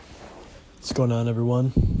What's going on,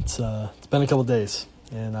 everyone? It's been a couple days,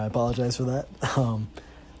 and I apologize for that.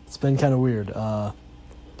 It's been kind of weird. The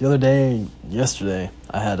other day, yesterday,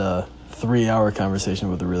 I had a 3-hour conversation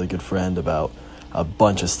with a really good friend about a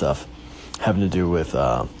bunch of stuff having to do with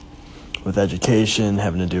education,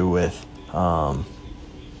 having to do with the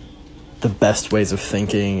best ways of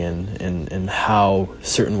thinking and how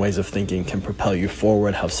certain ways of thinking can propel you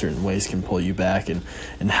forward, how certain ways can pull you back,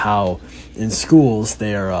 and how in schools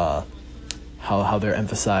they are how they're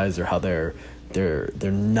emphasized or how they're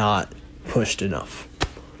not pushed enough.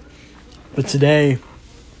 But today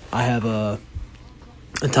I have a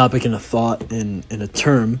topic and a thought and a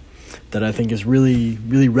term that I think is really,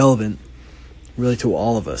 really relevant really to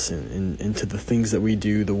all of us and to the things that we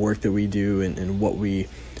do, the work that we do, and what we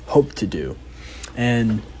hope to do.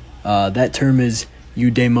 And that term is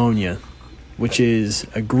Eudaimonia, which is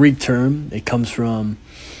a Greek term. It comes from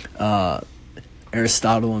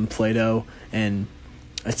Aristotle and Plato, and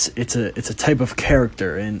it's a type of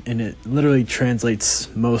character, and it literally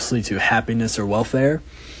translates mostly to happiness or welfare,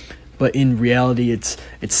 but in reality it's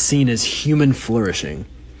seen as human flourishing,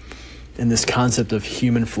 and this concept of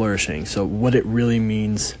human flourishing, so what it really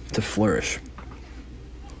means to flourish.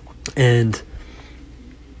 And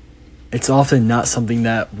it's often not something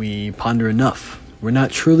that we ponder enough. We're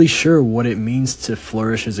not truly sure what it means to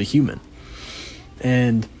flourish as a human.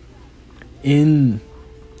 And in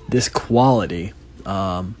this quality,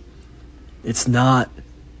 it's not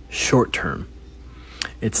short term.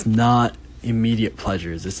 It's not immediate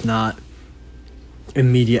pleasures. It's not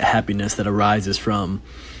immediate happiness that arises from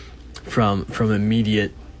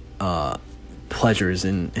immediate pleasures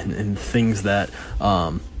and things that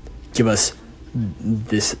give us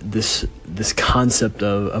this concept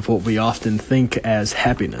of what we often think as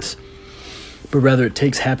happiness. But rather it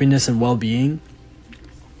takes happiness and well-being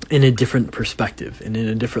in a different perspective and in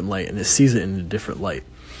a different light, and it sees it in a different light.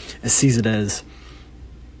 It sees it as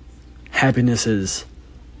happiness is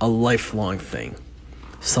a lifelong thing,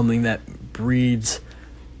 something that breeds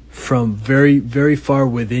from very, very far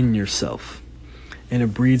within yourself, and it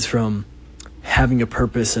breeds from having a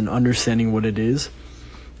purpose and understanding what it is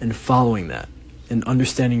and following that and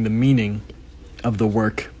understanding the meaning of the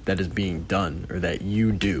work that is being done or that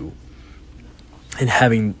you do, and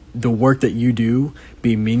having the work that you do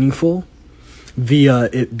be meaningful via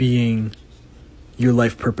it being your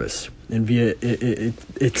life purpose and via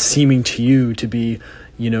it seeming to you to be,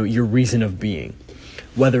 your reason of being,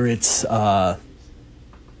 whether it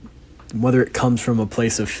comes from a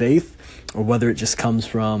place of faith or whether it just comes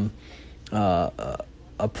from a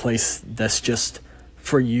place that's just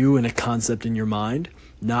for you and a concept in your mind,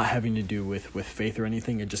 not having to do with faith or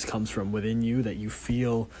anything. It just comes from within you that you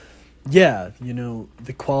feel,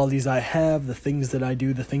 the qualities I have, the things that I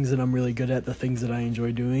do, the things that I'm really good at, the things that I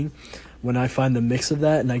enjoy doing. When I find the mix of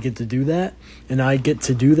that and I get to do that, and I get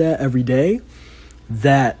to do that every day,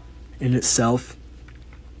 that in itself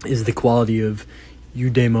is the quality of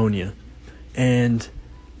Eudaimonia. And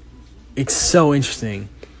it's so interesting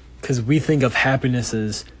because we think of happiness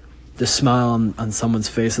as the smile on someone's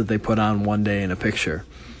face that they put on one day in a picture,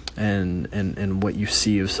 and what you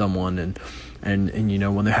see of someone, and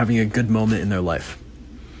when they're having a good moment in their life.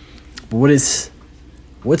 But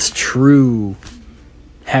what's true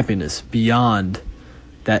happiness beyond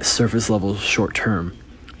that surface level short term?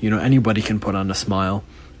 Anybody can put on a smile.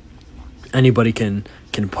 Anybody can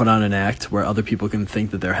put on an act where other people can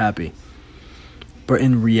think that they're happy. But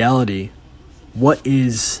in reality, what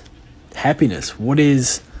is happiness? What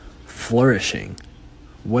is flourishing?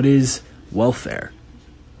 What is welfare?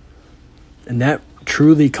 And that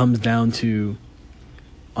truly comes down to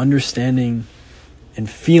understanding and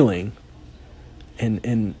feeling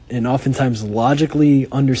and oftentimes logically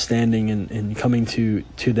understanding and coming to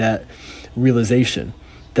that realization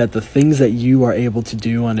that the things that you are able to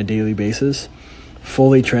do on a daily basis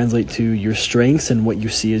fully translate to your strengths and what you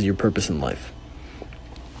see as your purpose in life.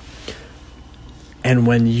 And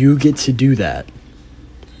when you get to do that,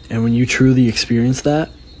 and when you truly experience that,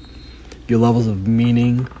 your levels of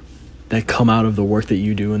meaning that come out of the work that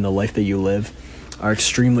you do and the life that you live are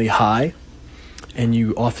extremely high, and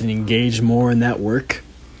you often engage more in that work,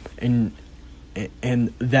 and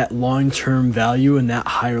that long-term value and that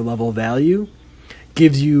higher level value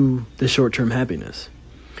gives you the short-term happiness.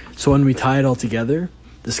 So when we tie it all together,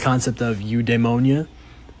 this concept of eudaimonia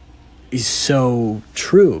is so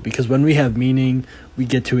true, because when we have meaning, we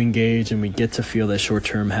get to engage and we get to feel that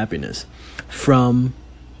short-term happiness from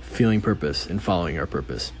feeling purpose and following our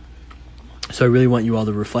purpose. So I really want you all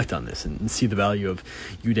to reflect on this and see the value of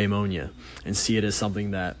eudaimonia and see it as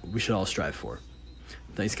something that we should all strive for.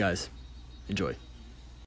 Thanks, guys. Enjoy.